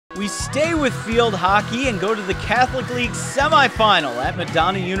We stay with field hockey and go to the Catholic League semifinal at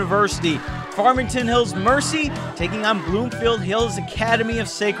Madonna University. Farmington Hills Mercy taking on Bloomfield Hills Academy of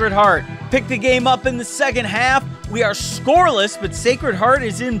Sacred Heart. Pick the game up in the second half. We are scoreless, but Sacred Heart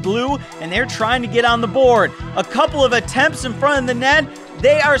is in blue, and they're trying to get on the board. A couple of attempts in front of the net.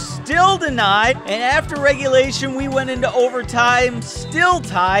 They are still denied, and after regulation, we went into overtime, still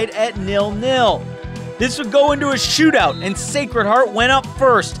tied at 0-0. This would go into a shootout, and Sacred Heart went up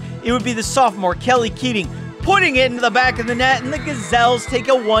first. It would be the sophomore, Kelly Keating, putting it into the back of the net, and the Gazelles take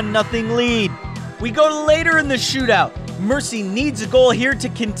a 1-0 lead. We go to later in the shootout. Mercy needs a goal here to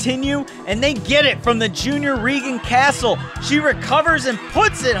continue, and they get it from the junior Regan Castle. She recovers and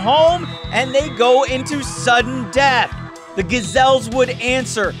puts it home, and they go into sudden death. The Gazelles would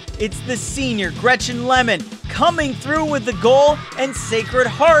answer. It's the senior, Gretchen Lemon, coming through with the goal, and Sacred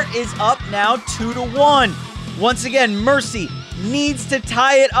Heart is up now 2-1. Once again, Mercy needs to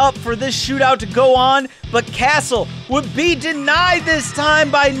tie it up for this shootout to go on, but Castle would be denied this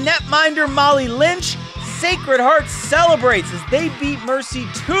time by netminder Molly Lynch. Sacred Heart celebrates as they beat Mercy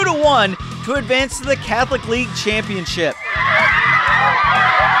 2-1 to advance to the Catholic League Championship.